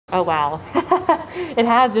Oh, wow. It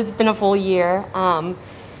has. It's been a full year.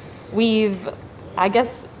 We've, I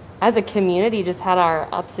guess, as a community, just had our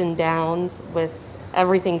ups and downs with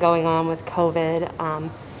everything going on with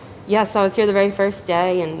COVID. Yeah, so I was here the very first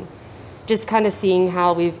day and just kind of seeing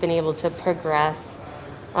how we've been able to progress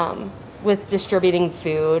with distributing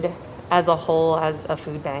food as a whole, as a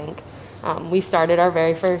food bank. We started our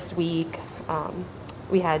very first week.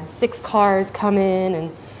 We had 6 cars come in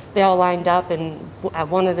and they all lined up, and at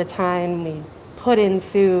one at a time we put in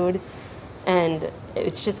food, and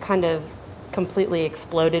it's just kind of completely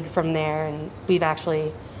exploded from there. And we've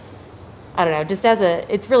actually, I don't know, just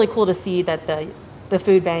it's really cool to see that the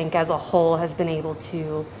food bank as a whole has been able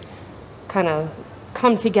to kind of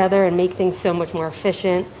come together and make things so much more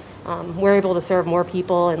efficient. We're able to serve more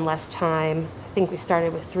people in less time. I think we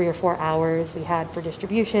started with 3 or 4 hours we had for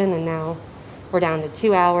distribution, and now we're down to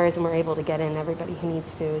 2 hours, and we're able to get in everybody who needs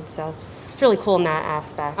food. So it's really cool in that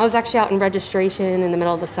aspect. I was actually out in registration in the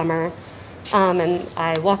middle of the summer, and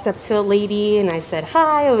I walked up to a lady and I said,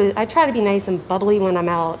 hi. I try to be nice and bubbly when I'm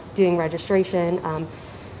out doing registration.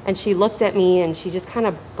 And she looked at me and she just kind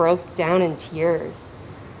of broke down in tears.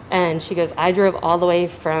 And she goes, I drove all the way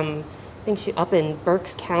from, I think she up in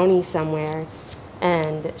Berks County somewhere.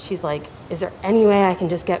 And she's like, is there any way I can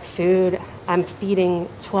just get food? I'm feeding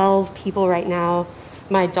 12 people right now.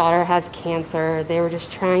 My daughter has cancer. They were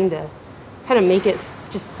just trying to kind of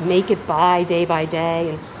make it by day.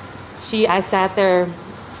 And I sat there,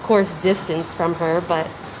 of course, distance from her, but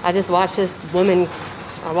I just watched this woman,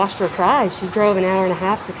 I watched her cry. She drove an hour and a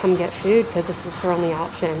half to come get food because this was her only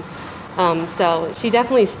option. So she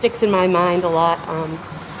definitely sticks in my mind a lot.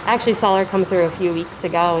 I actually saw her come through a few weeks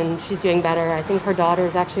ago, and she's doing better. I think her daughter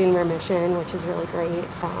is actually in remission, which is really great.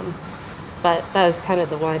 But that was kind of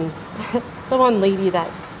the one lady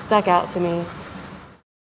that stuck out to me.